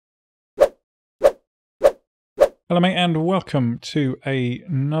Hello mate, and welcome to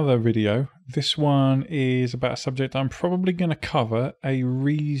another video. This one is about a subject I'm probably going to cover a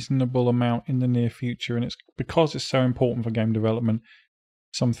reasonable amount in the near future, and it's because it's so important for game development,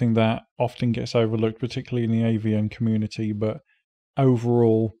 something that often gets overlooked, particularly in the AVN community, but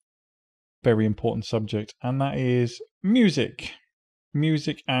overall very important subject, and that is music.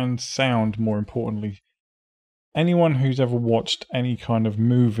 Music and sound, more importantly. Anyone who's ever watched any kind of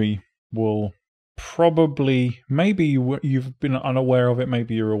movie will probably, maybe you've been unaware of it,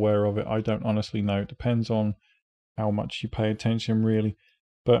 maybe you're aware of it, I don't honestly know. It depends on how much you pay attention, really.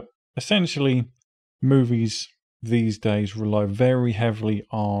 But essentially, movies these days rely very heavily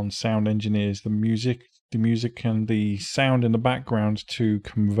on sound engineers, the music and the sound in the background to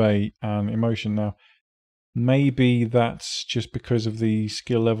convey an emotion. Now, maybe that's just because of the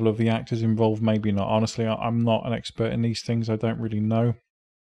skill level of the actors involved, maybe not. Honestly, I'm not an expert in these things, I don't really know.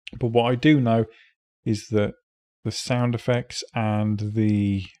 But what I do know is that the sound effects and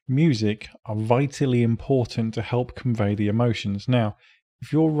the music are vitally important to help convey the emotions. Now,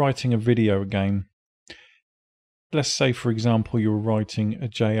 if you're writing a video game, let's say, for example, you're writing a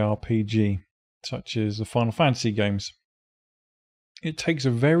JRPG, such as the Final Fantasy games, it takes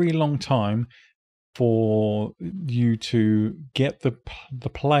a very long time for you to get the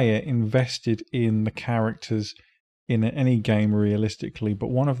player invested in the characters in any game realistically. But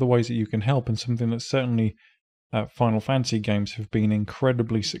one of the ways that you can help, and something that certainly Final Fantasy games have been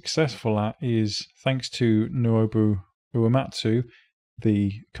incredibly successful at, is thanks to Nobuo Uematsu,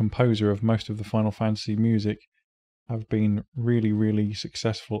 the composer of most of the Final Fantasy music, have been really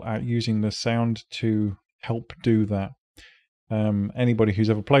successful at using the sound to help do that. Anybody who's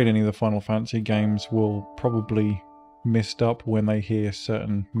ever played any of the Final Fantasy games will probably mist up when they hear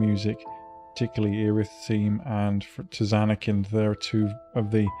certain music, particularly Aerith theme and to Zanakin. There are two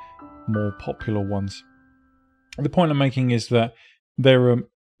of the more popular ones. The point I'm making is that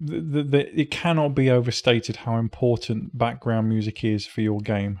it cannot be overstated how important background music is for your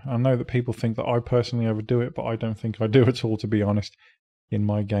game. I know that people think that I personally overdo it, but I don't think I do at all, to be honest, in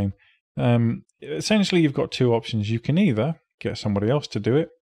my game. Essentially, you've got two options. You can either get somebody else to do it,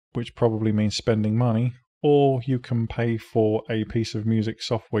 which probably means spending money, or you can pay for a piece of music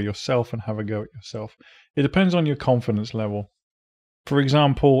software yourself and have a go at yourself. It depends on your confidence level. For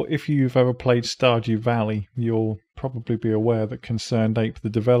example, if you've ever played Stardew Valley, you'll probably be aware that Concerned Ape, the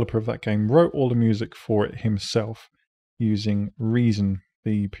developer of that game, wrote all the music for it himself using Reason,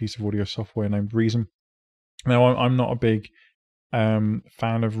 the piece of audio software named Reason. Now, I'm not a big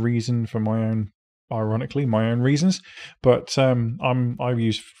fan of Reason for my own reasons, but I've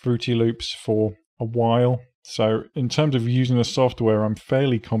used Fruity Loops for a while, so in terms of using the software I'm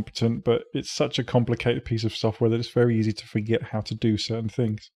fairly competent, but it's such a complicated piece of software that it's very easy to forget how to do certain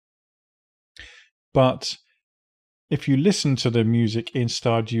things. But if you listen to the music in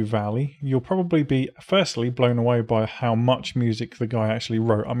Stardew Valley, you'll probably be firstly blown away by how much music the guy actually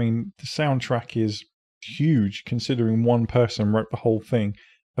wrote. I mean, the soundtrack is huge considering one person wrote the whole thing,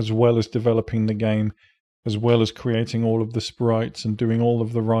 as well as developing the game, as well as creating all of the sprites and doing all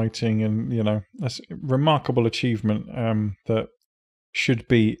of the writing. And, you know, that's a remarkable achievement that should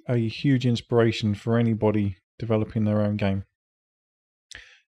be a huge inspiration for anybody developing their own game.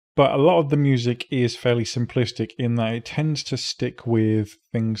 But a lot of the music is fairly simplistic in that it tends to stick with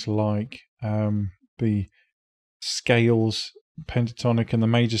things like the scales, pentatonic and the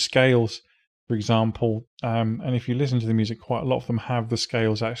major scales, for example, and if you listen to the music, quite a lot of them have the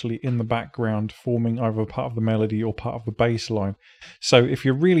scales actually in the background forming either part of the melody or part of the bass line. So if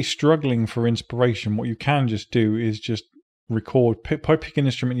you're really struggling for inspiration, what you can just do is just record, pick an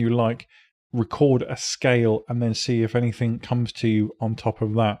instrument you like, record a scale, and then see if anything comes to you on top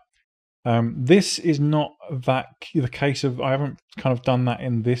of that. This is not the case of, I haven't kind of done that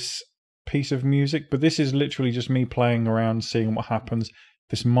in this piece of music, but this is literally just me playing around, seeing what happens.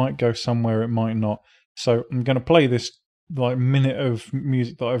 This might go somewhere, it might not. So I'm going to play this like minute of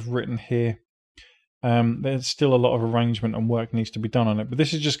music that I've written here. There's still a lot of arrangement and work needs to be done on it, but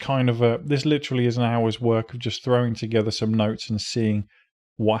this is just kind of this literally is an hour's work of just throwing together some notes and seeing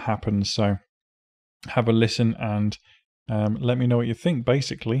what happens. So have a listen and let me know what you think,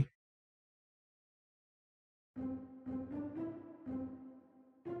 basically.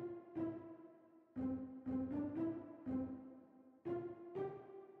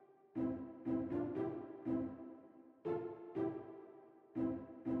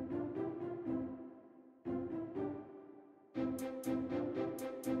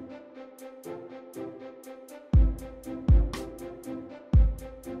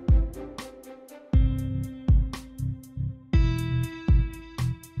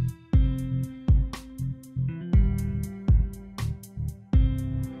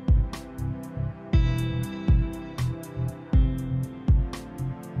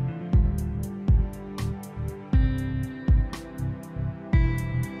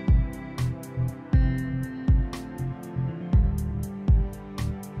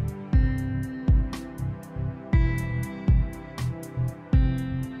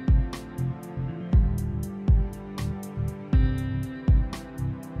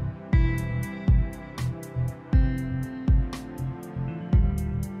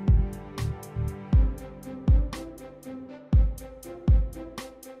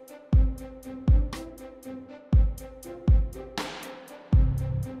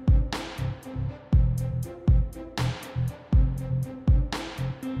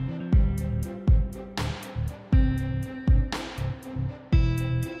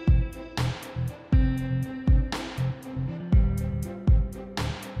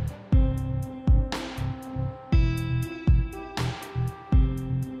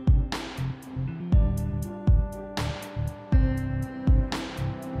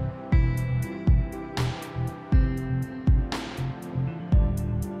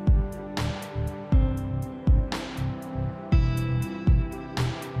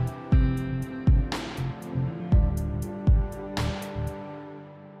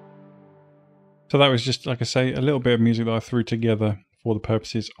 So that was just, like I say, a little bit of music that I threw together for the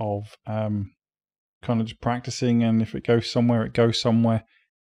purposes of kind of just practicing, and if it goes somewhere, it goes somewhere.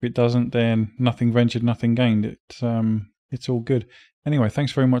 If it doesn't, then nothing ventured, nothing gained. It's all good. Anyway,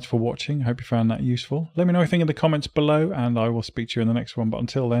 thanks very much for watching. I hope you found that useful. Let me know what you think in the comments below, and I will speak to you in the next one. But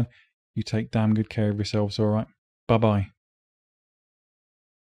until then, you take damn good care of yourselves, all right? Bye-bye.